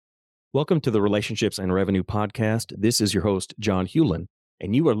Welcome to the Relationships and Revenue Podcast. This is your host, John Hewlin,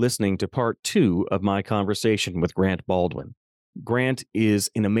 and you are listening to part 2 of my conversation with Grant Baldwin. Grant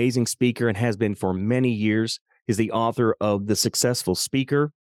is an amazing speaker and has been for many years. He's the author of The Successful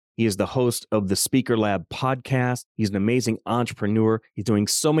Speaker. He is the host of the Speaker Lab podcast. He's an amazing entrepreneur. He's doing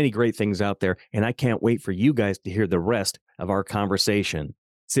so many great things out there, and I can't wait for you guys to hear the rest of our conversation.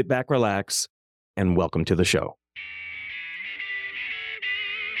 Sit back, relax, and welcome to the show.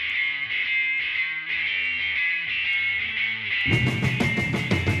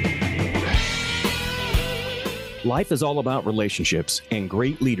 Life is all about relationships, and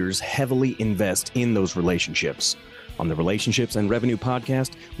great leaders heavily invest in those relationships. On the Relationships and Revenue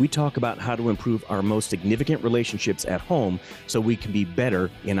Podcast, we talk about how to improve our most significant relationships at home so we can be better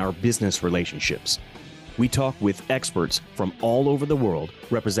in our business relationships. We talk with experts from all over the world,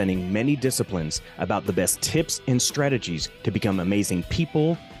 representing many disciplines, about the best tips and strategies to become amazing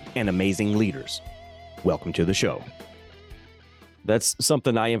people and amazing leaders. Welcome to the show. That's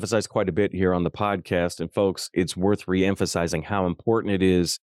something I emphasize quite a bit here on the podcast. And folks, it's worth re-emphasizing how important it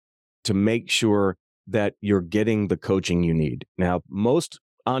is to make sure that you're getting the coaching you need. Now, most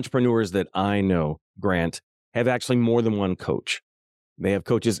entrepreneurs that I know, Grant, have actually more than one coach. They have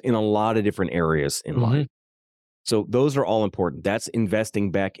coaches in a lot of different areas in life. So those are all important. That's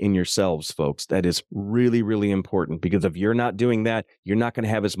investing back in yourselves, folks. That is really, really important, because if you're not doing that, you're not going to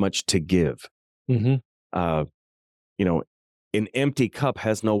have as much to give. An empty cup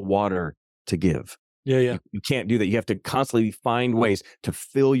has no water to give. You can't do that. You have to constantly find ways to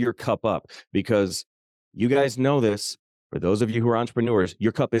fill your cup up, because you guys know this. For those of you who are entrepreneurs,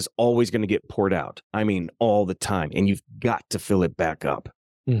 your cup is always going to get poured out. I mean, all the time. And you've got to fill it back up.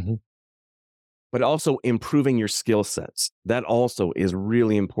 But also improving your skill sets. That also is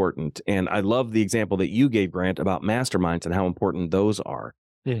really important. And I love the example that you gave, Grant, about masterminds and how important those are.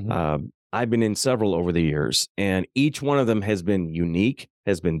 I've been in several over the years, and each one of them has been unique,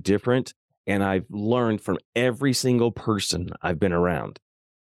 has been different, and I've learned from every single person I've been around.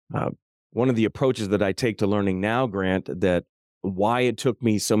 One of the approaches that I take to learning now, Grant, that why it took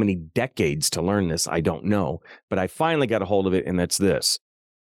me so many decades to learn this, I don't know, but I finally got a hold of it, and that's this.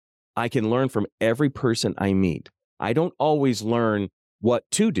 I can learn from every person I meet. I don't always learn what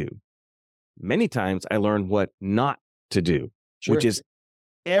to do. Many times I learn what not to do, which is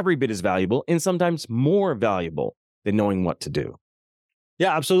every bit as valuable and sometimes more valuable than knowing what to do.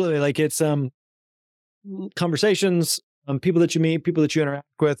 Yeah, absolutely. Like it's conversations, people that you meet, people that you interact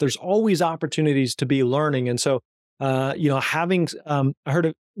with, there's always opportunities to be learning. And so, having, I heard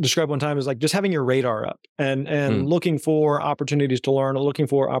it described one time as like just having your radar up and looking for opportunities to learn, looking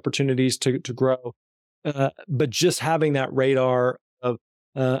for opportunities to grow. But just having that radar of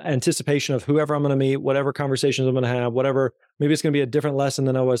anticipation of whoever I'm going to meet, whatever conversations I'm going to have, whatever, maybe it's going to be a different lesson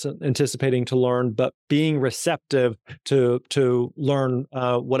than I was anticipating to learn, but being receptive to learn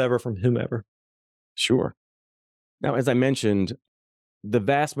whatever from whomever. Sure. Now, as I mentioned, the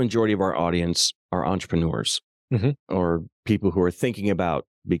vast majority of our audience are entrepreneurs or people who are thinking about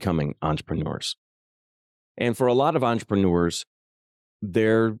becoming entrepreneurs. And for a lot of entrepreneurs,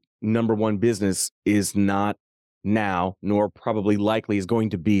 their number one business is not now, nor probably likely is going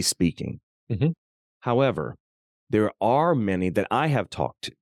to be speaking. However, there are many that I have talked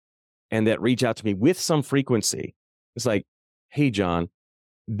to and that reach out to me with some frequency. It's like, hey, John,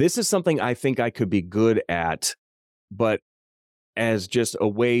 this is something I think I could be good at, but as just a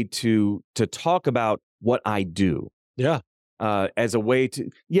way to talk about what I do. As a way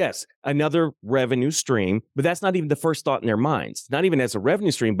to, yes, another revenue stream, but that's not even the first thought in their minds. Not even as a revenue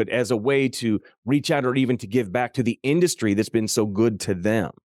stream, but as a way to reach out or even to give back to the industry that's been so good to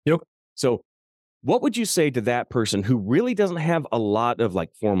them. So what would you say to that person who really doesn't have a lot of like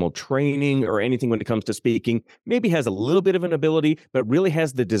formal training or anything when it comes to speaking, maybe has a little bit of an ability, but really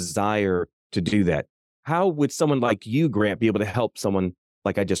has the desire to do that? How would someone like you, Grant, be able to help someone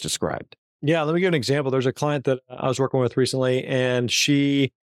like I just described? Yeah, let me give an example. There's a client that I was working with recently, and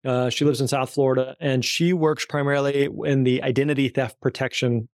she lives in South Florida, and she works primarily in the identity theft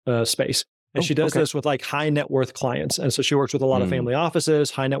protection space. And she does this with like high net worth clients. And so she works with a lot of family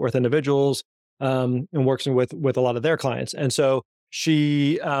offices, high net worth individuals, and works with a lot of their clients. And so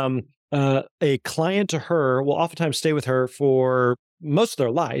she, a client to her will oftentimes stay with her for most of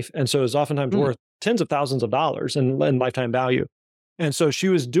their life. And so is oftentimes worth tens of thousands of dollars in lifetime value. And so she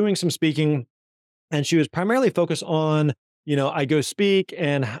was doing some speaking, and she was primarily focused on, I go speak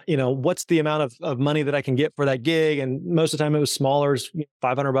and, what's the amount of money that I can get for that gig? And most of the time it was smaller, $500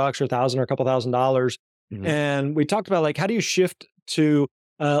 or $1,000 or a couple $1,000. And we talked about like, how do you shift to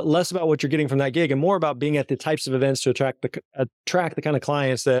less about what you're getting from that gig and more about being at the types of events to attract the kind of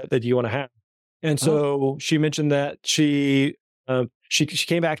clients that you want to have. And so she mentioned that she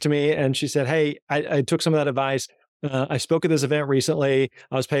came back to me and she said, "Hey, I took some of that advice. I spoke at this event recently.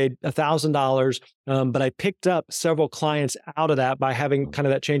 I was paid $1,000, but I picked up several clients out of that by having kind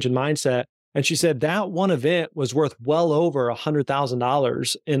of that change in mindset." And she said that one event was worth well over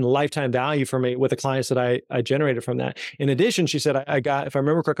 $100,000 in lifetime value for me with the clients that I generated from that. In addition, she said I got, if I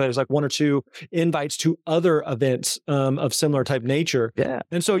remember correctly, it was like 1 or 2 invites to other events of similar type nature. Yeah.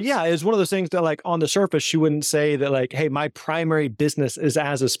 And so, yeah, it's one of those things that like on the surface, she wouldn't say that like, hey, my primary business is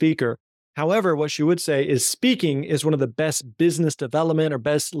as a speaker. However, what she would say is speaking is one of the best business development or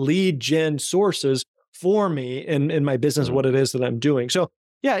best lead gen sources for me in my business, what it is that I'm doing. So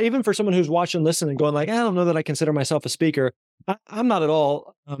yeah, even for someone who's watching, listening, going like, I don't know that I consider myself a speaker. I'm not at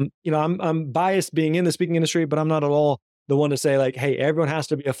all. I'm biased being in the speaking industry, but I'm not at all the one to say like, hey, everyone has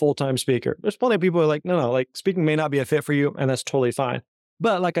to be a full-time speaker. There's plenty of people who are like, no, like speaking may not be a fit for you, and that's totally fine.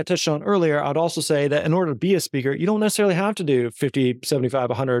 But like I touched on earlier, I'd also say that in order to be a speaker, you don't necessarily have to do 50, 75,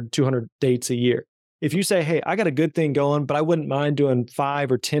 100, 200 dates a year. If you say, hey, I got a good thing going, but I wouldn't mind doing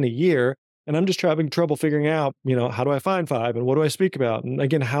 5 or 10 a year, and I'm just having trouble figuring out, how do I find 5 and what do I speak about? And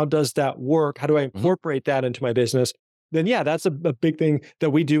again, how does that work? How do I incorporate that into my business? Then yeah, that's a big thing that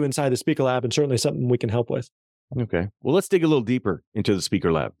we do inside the Speaker Lab and certainly something we can help with. Okay. Well, let's dig a little deeper into the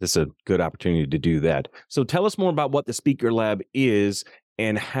Speaker Lab. This is a good opportunity to do that. So tell us more about what the Speaker Lab is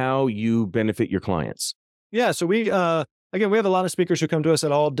and how you benefit your clients. Yeah. So we have a lot of speakers who come to us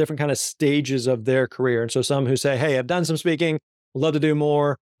at all different kind of stages of their career. And so some who say, hey, I've done some speaking, I'd love to do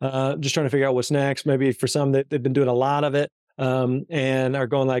more. Just trying to figure out what's next. Maybe for some that they've been doing a lot of it and are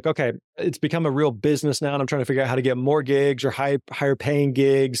going like, okay, it's become a real business now. And I'm trying to figure out how to get more gigs or higher paying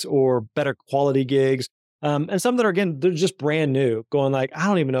gigs or better quality gigs. And some that are, again, they're just brand new going like, I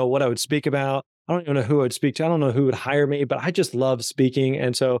don't even know what I would speak about. I don't even know who I would speak to. I don't know who would hire me, but I just love speaking.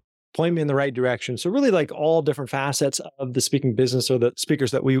 And so point me in the right direction. So really like all different facets of the speaking business or the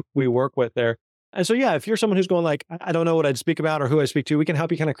speakers that we work with there. And so, yeah, if you're someone who's going like, I don't know what I'd speak about or who I speak to, we can help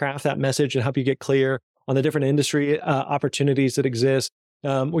you kind of craft that message and help you get clear on the different industry opportunities that exist.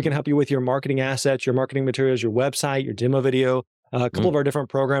 We can help you with your marketing assets, your marketing materials, your website, your demo video, a couple of our different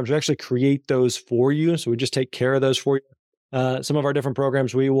programs. We actually create those for you. So we just take care of those for you. Some of our different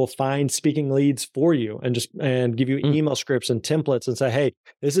programs, we will find speaking leads for you and give you email scripts and templates and say, hey,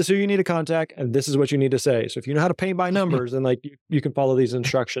 this is who you need to contact and this is what you need to say. So if you know how to paint by numbers, then like you can follow these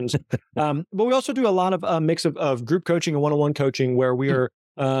instructions. But we also do a lot of a mix of group coaching and one-on-one coaching where we're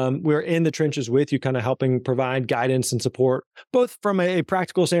in the trenches with you, kind of helping provide guidance and support, both from a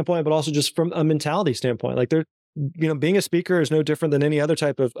practical standpoint, but also just from a mentality standpoint. Like being a speaker is no different than any other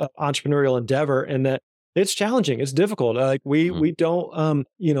type of entrepreneurial endeavor, in that it's challenging. It's difficult. Like we don't,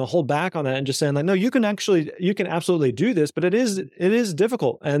 hold back on that and just saying like, no, you can absolutely do this, but it is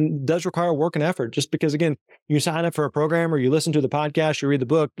difficult and does require work and effort. Just because, again, you sign up for a program or you listen to the podcast, you read the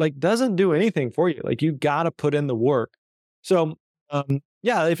book, like doesn't do anything for you. Like you got to put in the work. So,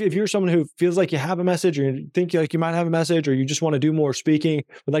 if you're someone who feels like you have a message or you think like you might have a message or you just want to do more speaking,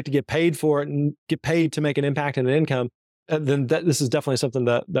 would like to get paid for it and get paid to make an impact and an income, then this is definitely something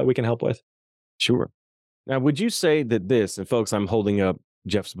that we can help with. Sure. Now, would you say that this, and folks, I'm holding up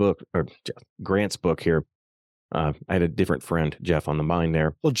Grant's book here. I had a different friend, Jeff, on the mind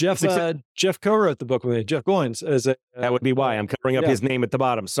there. Well, Jeff co-wrote the book with me. Jeff Goins. That would be why I'm covering up his name at the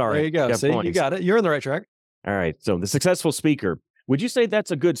bottom. Sorry. There you go. See, you got it. You're on the right track. All right. So the successful speaker, would you say that's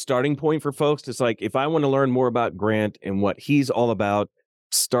a good starting point for folks? It's like, if I want to learn more about Grant and what he's all about,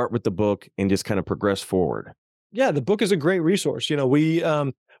 start with the book and just kind of progress forward. Yeah, the book is a great resource.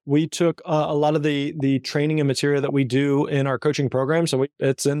 We took a lot of the training and material that we do in our coaching program, so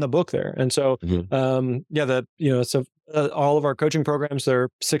it's in the book there. And so, all of our coaching programs, they're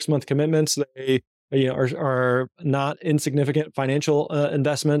 6-month commitments. They, are not insignificant financial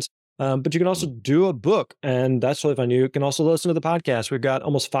investments. But you can also do a book, and that's totally fun. You can also listen to the podcast. We've got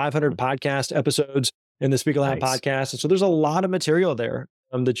almost 500 podcast episodes in the Speaker Lab podcast, and so there's a lot of material there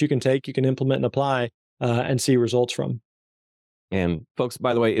that you can take, you can implement and apply, and see results from. And folks,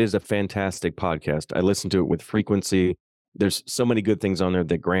 by the way, it is a fantastic podcast. I listen to it with frequency. There's so many good things on there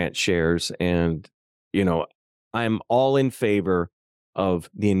that Grant shares. And, I'm all in favor of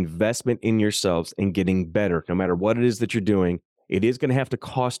the investment in yourselves and getting better, no matter what it is that you're doing. It is going to have to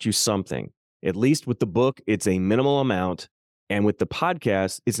cost you something. At least with the book, it's a minimal amount. And with the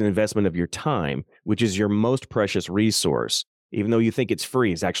podcast, it's an investment of your time, which is your most precious resource. Even though you think it's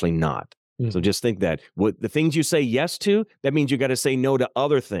free, it's actually not. So just think that the things you say yes to, that means you got to say no to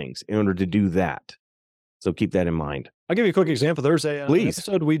other things in order to do that. So keep that in mind. I'll give you a quick example. There's an Please.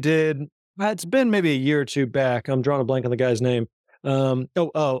 episode we did. It's been maybe a year or two back. I'm drawing a blank on the guy's name.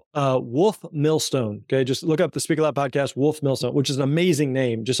 Wolf Millstone. Okay, just look up the Speak Aloud podcast, Wolf Millstone, which is an amazing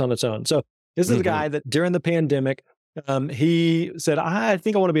name just on its own. So this is a guy that during the pandemic, he said, I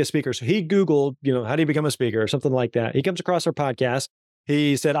think I want to be a speaker. So he Googled, how do you become a speaker or something like that. He comes across our podcast.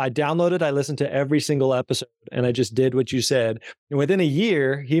 He said, I downloaded, I listened to every single episode, and I just did what you said. And within a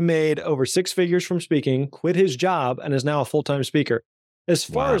year, he made over 6 figures from speaking, quit his job, and is now a full-time speaker. As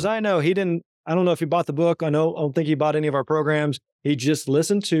far as I know, I don't know if he bought the book. I don't think he bought any of our programs. He just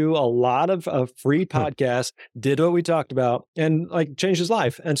listened to a lot of free podcasts, did what we talked about, and changed his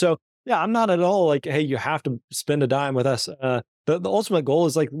life. And so, yeah, I'm not at all like, hey, you have to spend a dime with us. The ultimate goal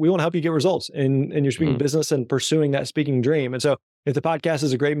is we want to help you get results in your speaking business and pursuing that speaking dream. And so if the podcast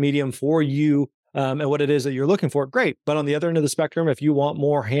is a great medium for you and what it is that you're looking for, great. But on the other end of the spectrum, if you want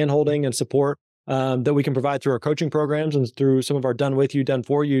more handholding and support that we can provide through our coaching programs and through some of our done with you, done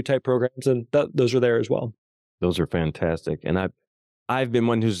for you type programs, and those are there as well. Those are fantastic. And I've been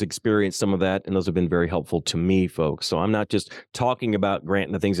one who's experienced some of that, and those have been very helpful to me, folks. So I'm not just talking about Grant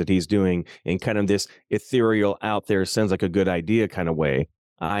and the things that he's doing in kind of this ethereal out there, sounds like a good idea kind of way.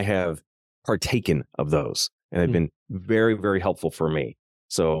 I have partaken of those, and they've been very, very helpful for me.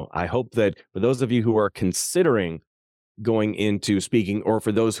 So I hope that for those of you who are considering going into speaking, or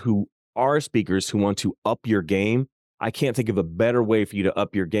for those who are speakers who want to up your game, I can't think of a better way for you to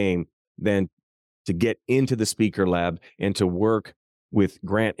up your game than to get into the speaker lab and to work with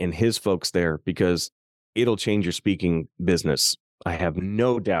Grant and his folks there, because it'll change your speaking business. I have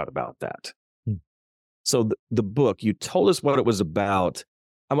no doubt about that. So the book, you told us what it was about.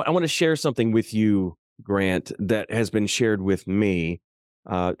 I want to share something with you, Grant, that has been shared with me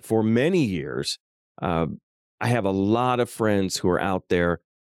for many years. I have a lot of friends who are out there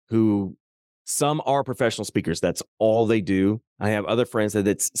who, some are professional speakers. That's all they do. I have other friends that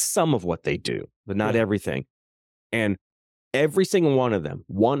it's some of what they do, but not everything. And every single one of them,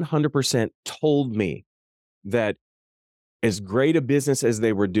 100% told me that as great a business as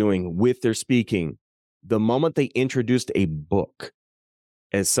they were doing with their speaking, the moment they introduced a book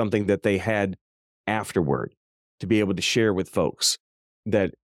as something that they had afterward to be able to share with folks,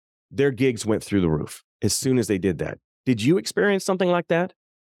 that their gigs went through the roof as soon as they did that. Did you experience something like that?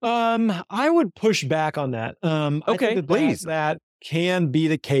 I would push back on that. I think please. That can be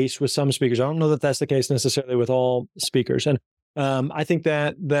the case with some speakers. I don't know that that's the case necessarily with all speakers. And I think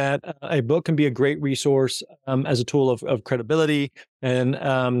that a book can be a great resource as a tool of credibility and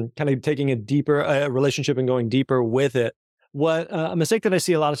kind of taking a deeper relationship and going deeper with it. What a mistake that I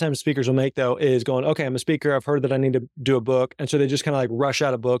see a lot of times speakers will make, though, is going, okay, I'm a speaker. I've heard that I need to do a book. And so they just kind of rush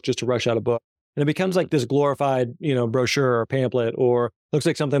out a book just to rush out a book. And it becomes like this glorified, brochure or pamphlet, or looks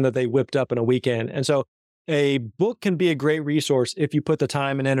like something that they whipped up in a weekend. And so a book can be a great resource if you put the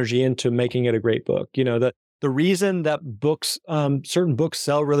time and energy into making it a great book. The reason that books, certain books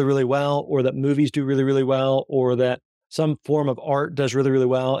sell really, really well, or that movies do really, really well, or that some form of art does really, really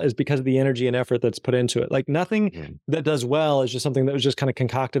well is because of the energy and effort that's put into it. Nothing that does well is just something that was just kind of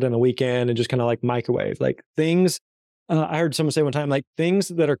concocted in a weekend and just kind of microwave. Things, I heard someone say one time, things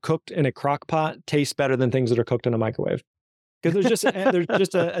that are cooked in a crock pot taste better than things that are cooked in a microwave. Because there's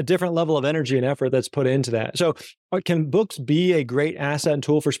just a different level of energy and effort that's put into that. So can books be a great asset and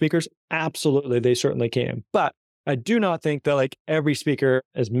tool for speakers? Absolutely, they certainly can. But I do not think that every speaker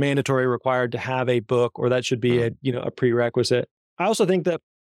is mandatory required to have a book, or that should be a prerequisite. I also think that,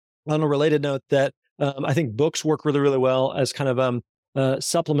 on a related note, that I think books work really, really well as kind of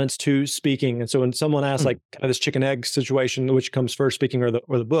supplements to speaking. And so when someone asks kind of this chicken egg situation, which comes first, speaking or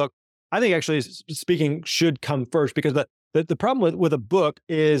the book, I think actually speaking should come first, because the problem with a book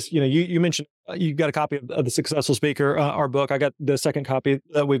is, you mentioned you got a copy of The Successful Speaker, our book. I got the second copy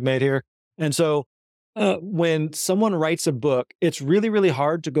that we've made here. And so when someone writes a book, it's really, really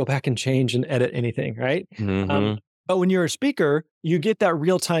hard to go back and change and edit anything, right? But when you're a speaker, you get that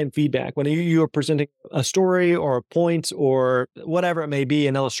real-time feedback. When you are presenting a story or a point or whatever it may be,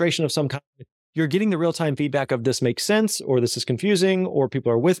 an illustration of some kind, you're getting the real-time feedback of this makes sense, or this is confusing, or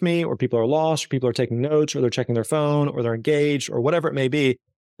people are with me, or people are lost, or people are taking notes, or they're checking their phone, or they're engaged, or whatever it may be.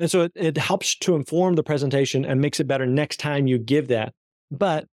 And so it helps to inform the presentation and makes it better next time you give that.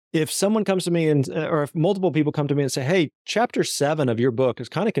 But if someone comes to me or if multiple people come to me and say, hey, chapter 7 of your book is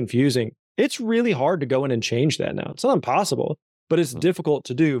kind of confusing, it's really hard to go in and change that now. It's not impossible, but it's difficult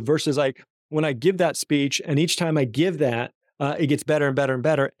to do, versus when I give that speech, and each time I give that, it gets better and better and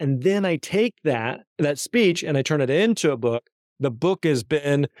better. And then I take that speech and I turn it into a book. The book has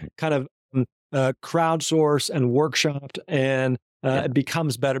been kind of crowdsourced and workshopped, and it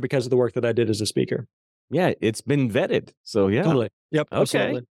becomes better because of the work that I did as a speaker. Yeah, it's been vetted. So yeah. Totally. Yep. Okay.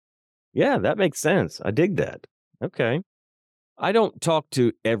 Absolutely. Yeah, that makes sense. I dig that. Okay. I don't talk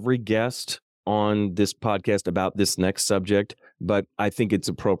to every guest on this podcast about this next subject, but I think it's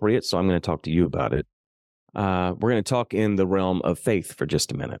appropriate. So I'm going to talk to you about it. We're going to talk in the realm of faith for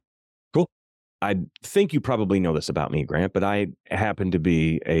just a minute. Cool. I think you probably know this about me, Grant, but I happen to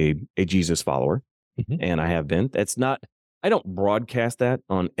be a Jesus follower, and I have been. I don't broadcast that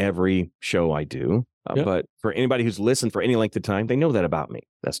on every show I do, but for anybody who's listened for any length of time, they know that about me.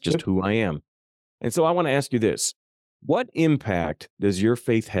 That's just who I am. And so I want to ask you this. What impact does your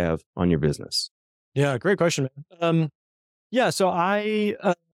faith have on your business? Yeah, great question, man. So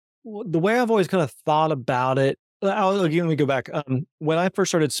the way I've always kind of thought about it, let me go back. When I first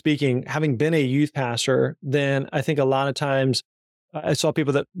started speaking, having been a youth pastor, then I think a lot of times I saw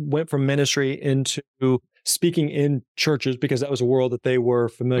people that went from ministry into speaking in churches because that was a world that they were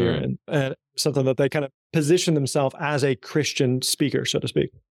familiar in, and something that they kind of positioned themselves as a Christian speaker, so to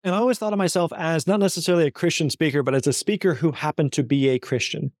speak. And I always thought of myself as not necessarily a Christian speaker, but as a speaker who happened to be a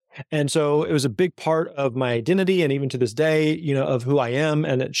Christian. And so it was a big part of my identity, and even to this day, of who I am,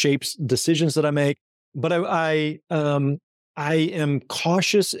 and it shapes decisions that I make. But I am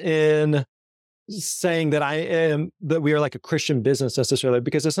cautious in saying that we are like a Christian business necessarily,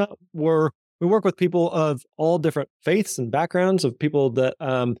 because it's not. We work with people of all different faiths and backgrounds, of people that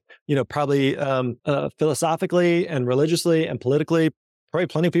probably philosophically and religiously and politically, probably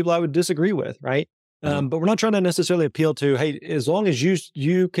plenty of people I would disagree with, right? But we're not trying to necessarily appeal to, hey, as long as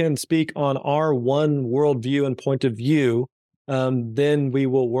you can speak on our one worldview and point of view, then we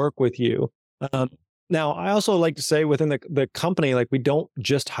will work with you. Now, I also like to say within the company, like, we don't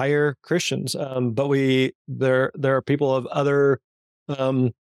just hire Christians, but there are people of other,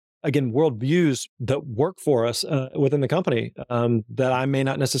 again, worldviews that work for us within the company, that I may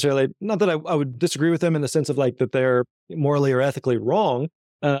not necessarily, not that I would disagree with them in the sense of like that they're morally or ethically wrong,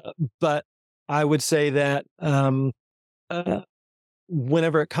 but I would say that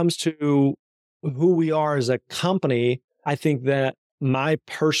whenever it comes to who we are as a company, I think that my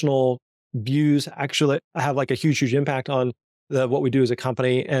personal views actually have like a huge impact on what we do as a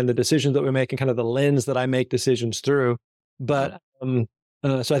company and the decisions that we make and kind of the lens that I make decisions through. But so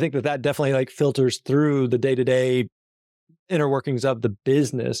I think that definitely like filters through the day-to-day inner workings of the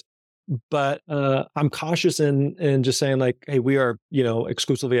business. But I'm cautious in just saying like, hey, we are,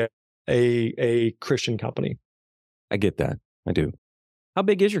 exclusively a Christian company. I get that. I do. How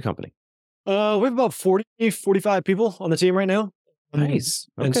big is your company? We have about 40, 45 people on the team right now. Nice.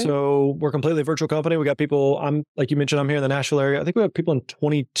 Okay. And so we're completely virtual company. We got people, like you mentioned, I'm here in the Nashville area. I think we have people in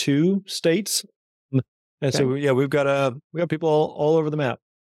 22 states. And so, we've got people all over the map.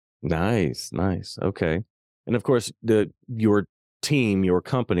 Nice. Okay. And of course, your team, your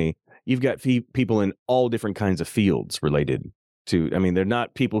company, you've got people in all different kinds of fields related to, they're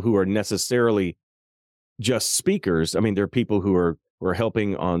not people who are necessarily just speakers. They're people who are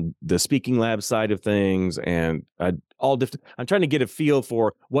helping on the speaking lab side of things, and all different. I'm trying to get a feel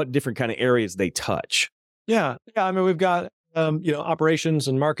for what different kind of areas they touch. Yeah. We've got operations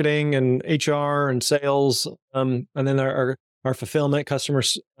and marketing and HR and sales, and then our fulfillment, customer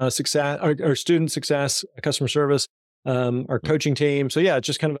success, our student success, customer service, our coaching team. So it's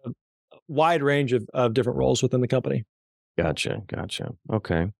just kind of a wide range of different roles within the company. Gotcha.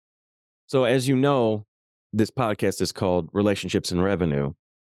 Okay. So as you know, this podcast is called Relationships and Revenue.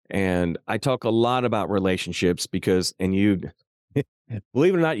 And I talk a lot about relationships because, and you,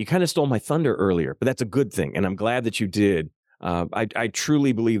 believe it or not, you kind of stole my thunder earlier, but that's a good thing. And I'm glad that you did. I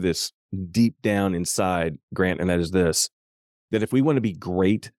truly believe this deep down inside, Grant, and that is this, that if we want to be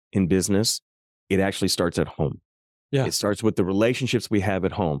great in business, it actually starts at home. Yeah. It starts with the relationships we have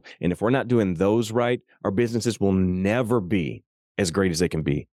at home. And if we're not doing those right, our businesses will never be as great as they can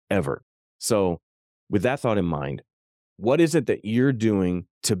be, ever. So with that thought in mind, what is it that you're doing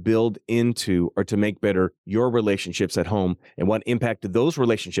to build into or to make better your relationships at home, and what impact do those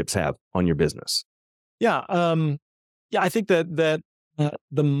relationships have on your business? Yeah. I think that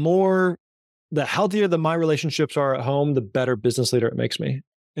the healthier that my relationships are at home, the better business leader it makes me.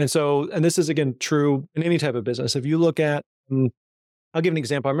 And this is again true in any type of business. If you look at, I'll give an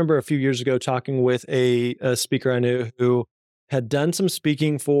example. I remember a few years ago talking with a speaker I knew who had done some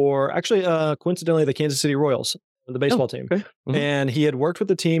speaking for actually, coincidentally, the Kansas City Royals, the baseball team. Okay. Mm-hmm. And he had worked with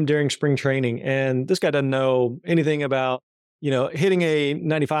the team during spring training. And this guy doesn't know anything about, hitting a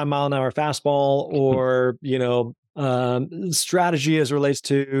 95 mile an hour fastball or, strategy as it relates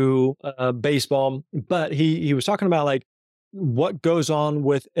to baseball. But he was talking about like what goes on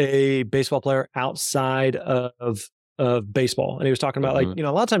with a baseball player outside of of baseball. And he was talking about like, a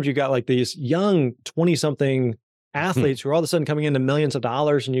lot of times you got like these young 20-something athletes who are all of a sudden coming into millions of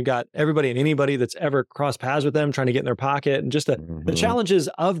dollars, and you got everybody and anybody that's ever crossed paths with them trying to get in their pocket, and just the challenges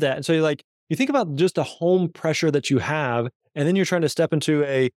of that. And so you think about just the home pressure that you have, and then you're trying to step into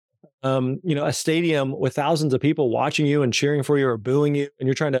a stadium with thousands of people watching you and cheering for you or booing you, and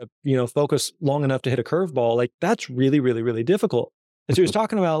you're trying to, focus long enough to hit a curveball. Like that's really, really, really difficult. And so he was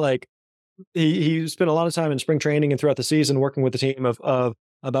talking about like, he spent a lot of time in spring training and throughout the season working with the team of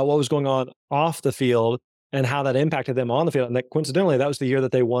about what was going on off the field and how that impacted them on the field. And that coincidentally, that was the year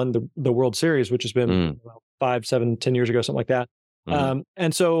that they won the World Series, which has been 5, 7, 10 years ago, something like that.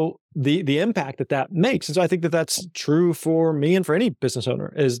 And so the impact that makes. And so I think that's true for me and for any business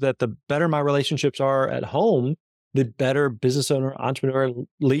owner, is that the better my relationships are at home, the better business owner, entrepreneur,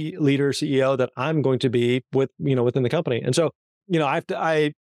 leader, CEO that I'm going to be within the company. And so,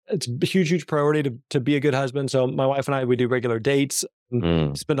 it's a huge priority to be a good husband. So my wife and I, we do regular dates,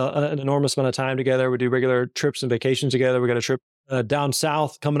 spend an enormous amount of time together. We do regular trips and vacations together. We got a trip down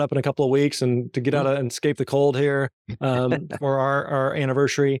south coming up in a couple of weeks, and to get out and escape the cold here for our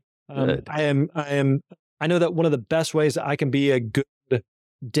anniversary. I know that one of the best ways that I can be a good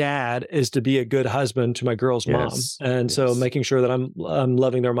dad is to be a good husband to my girl's mom. And so making sure that I'm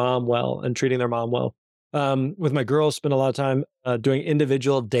loving their mom well and treating their mom well. With my girls, spend a lot of time doing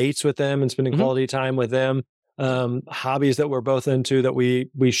individual dates with them and spending quality time with them. Hobbies that we're both into that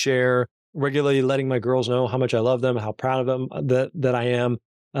we share, regularly letting my girls know how much I love them, how proud of them that I am.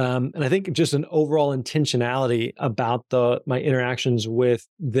 And I think just an overall intentionality about my interactions with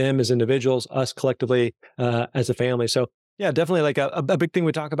them as individuals, us collectively as a family. So yeah, definitely like a big thing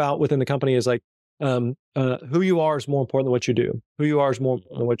we talk about within the company is like who you are is more important than what you do. Who you are is more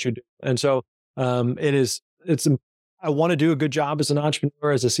important than what you do. And so I want to do a good job as an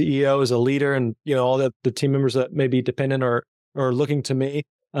entrepreneur, as a CEO, as a leader, and all the team members that may be dependent or looking to me.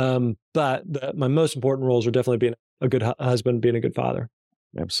 But my most important roles are definitely being a good husband, being a good father.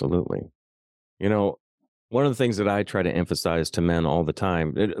 Absolutely. One of the things that I try to emphasize to men all the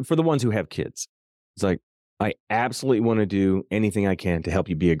time, for the ones who have kids, it's like, I absolutely want to do anything I can to help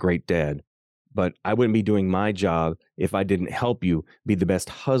you be a great dad, but I wouldn't be doing my job if I didn't help you be the best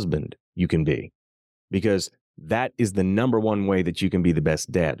husband you can be, because that is the number one way that you can be the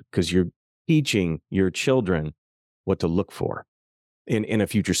best dad, because you're teaching your children what to look for in a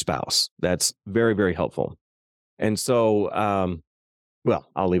future spouse. That's very, very helpful. And so,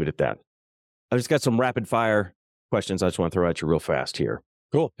 I'll leave it at that. I just got some rapid fire questions I just want to throw at you real fast here.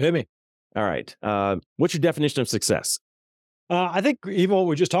 Cool. Hit me. All right. What's your definition of success? I think even what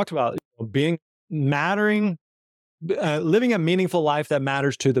we just talked about, living a meaningful life that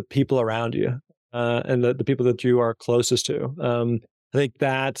matters to the people around you and the people that you are closest to. I think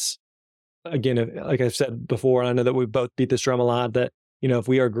that's, again, like I've said before, and I know that we both beat this drum a lot, that, if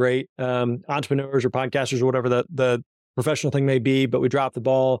we are great entrepreneurs or podcasters or whatever the professional thing may be, but we drop the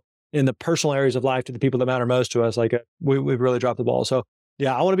ball in the personal areas of life to the people that matter most to us, like we've really dropped the ball. So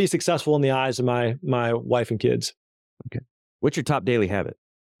yeah, I want to be successful in the eyes of my wife and kids. Okay. What's your top daily habit?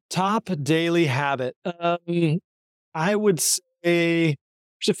 Top daily habit. I would say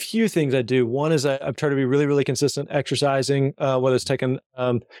there's a few things I do. One is I try to be really, really consistent exercising, whether it's going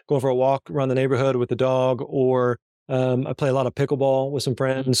for a walk around the neighborhood with the dog, or I play a lot of pickleball with some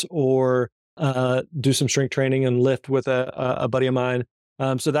friends, or do some strength training and lift with a buddy of mine.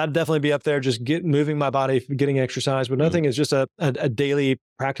 So that'd definitely be up there, just moving my body, getting exercise. But another thing is just a daily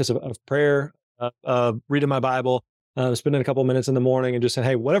practice of prayer, reading my Bible, spending a couple of minutes in the morning and just saying,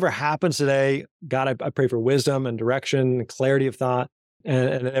 hey, whatever happens today, God, I pray for wisdom and direction and clarity of thought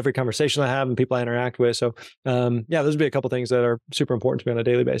and every conversation I have and people I interact with. So those would be a couple of things that are super important to me on a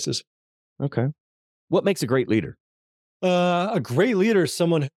daily basis. Okay. What makes a great leader? A great leader is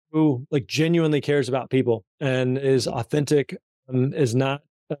someone who genuinely cares about people and is authentic, is not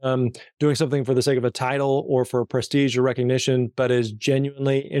doing something for the sake of a title or for prestige or recognition, but is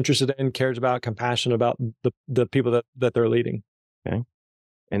genuinely interested in, cares about, compassionate about the people that they're leading. Okay.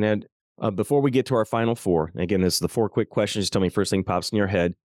 And then before we get to our final four, again, this is the 4 quick questions. Just tell me first thing pops in your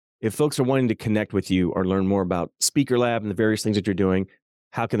head. If folks are wanting to connect with you or learn more about Speaker Lab and the various things that you're doing,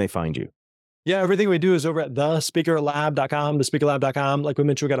 how can they find you? Yeah, everything we do is over at thespeakerlab.com, thespeakerlab.com. Like we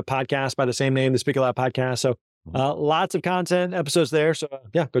mentioned, we got a podcast by the same name, the Speaker Lab Podcast. So lots of content, episodes there. So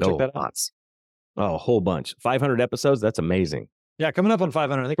go check that out. Lots. Oh, a whole bunch. 500 episodes? That's amazing. Yeah, coming up on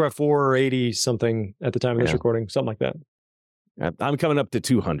 500. I think we're at 480 something at the time of this recording, something like that. I'm coming up to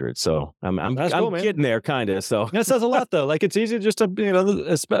 200, so I'm cool, getting there, kind of. So that says a lot, though. It's easy just to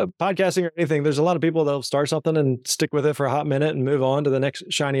podcasting or anything. There's a lot of people that'll start something and stick with it for a hot minute and move on to the next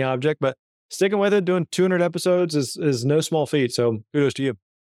shiny object. But sticking with it, doing 200 episodes is no small feat. So kudos to you.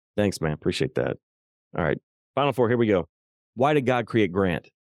 Thanks, man. Appreciate that. All right. Final four. Here we go. Why did God create Grant?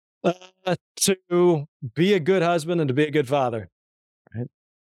 To be a good husband and to be a good father. Right.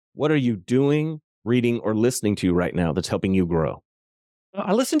 What are you doing, reading, or listening to right now that's helping you grow?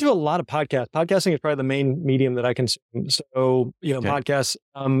 I listen to a lot of podcasts. Podcasting is probably the main medium that I consume. So, podcasts,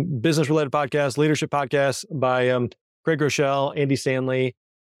 business-related podcasts, leadership podcasts by Craig Rochelle, Andy Stanley,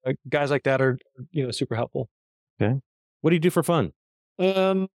 guys like that are, super helpful. Okay. What do you do for fun?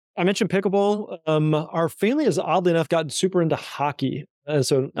 I mentioned pickleball. Our family has oddly enough gotten super into hockey. And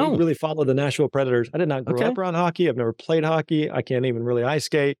so we really follow the Nashville Predators. I did not grow up around hockey. I've never played hockey. I can't even really ice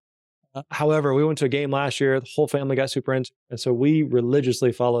skate. However, we went to a game last year. The whole family got super into it. And so we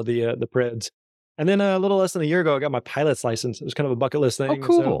religiously follow the Preds. And then a little less than a year ago, I got my pilot's license. It was kind of a bucket list thing. Oh,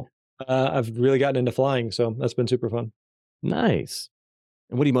 cool. So, I've really gotten into flying. So that's been super fun. Nice.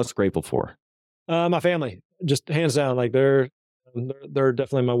 And what are you most grateful for? My family, just hands down. Like they're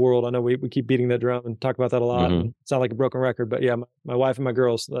definitely my world. I know we keep beating that drum and talk about that a lot. Mm-hmm. It's not like a broken record, but yeah, my wife and my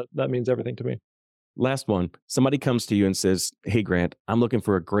girls, that means everything to me. Last one. Somebody comes to you and says, hey, Grant, I'm looking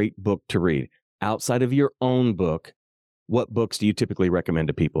for a great book to read. Outside of your own book, what books do you typically recommend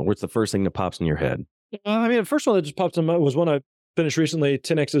to people? What's the first thing that pops in your head? The first one that just popped in my mind was one I finished recently,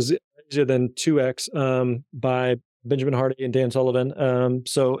 10X is Easier Than 2X, by Benjamin Hardy and Dan Sullivan.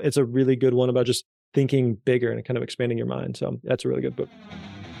 So it's a really good one about just thinking bigger and kind of expanding your mind. So that's a really good book.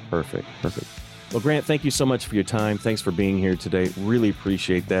 Perfect. Well, Grant, thank you so much for your time. Thanks for being here today. Really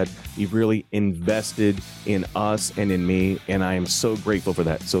appreciate that. You've really invested in us and in me, and I am so grateful for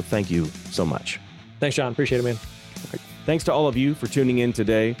that. So thank you so much. Thanks, John. Appreciate it, man. Right. Thanks to all of you for tuning in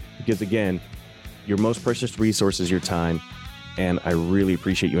today, because again, your most precious resource is your time, and I really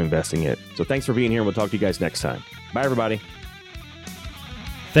appreciate you investing it. So thanks for being here, and we'll talk to you guys next time. Bye, everybody.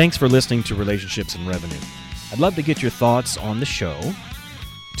 Thanks for listening to Relationships and Revenue. I'd love to get your thoughts on the show.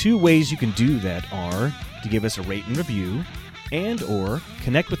 2 ways you can do that are to give us a rate and review and or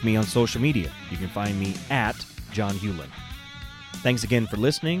connect with me on social media. You can find me at John Hewlin. Thanks again for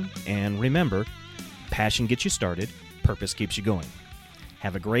listening, and remember, passion gets you started, purpose keeps you going.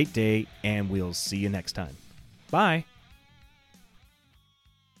 Have a great day, and we'll see you next time. Bye.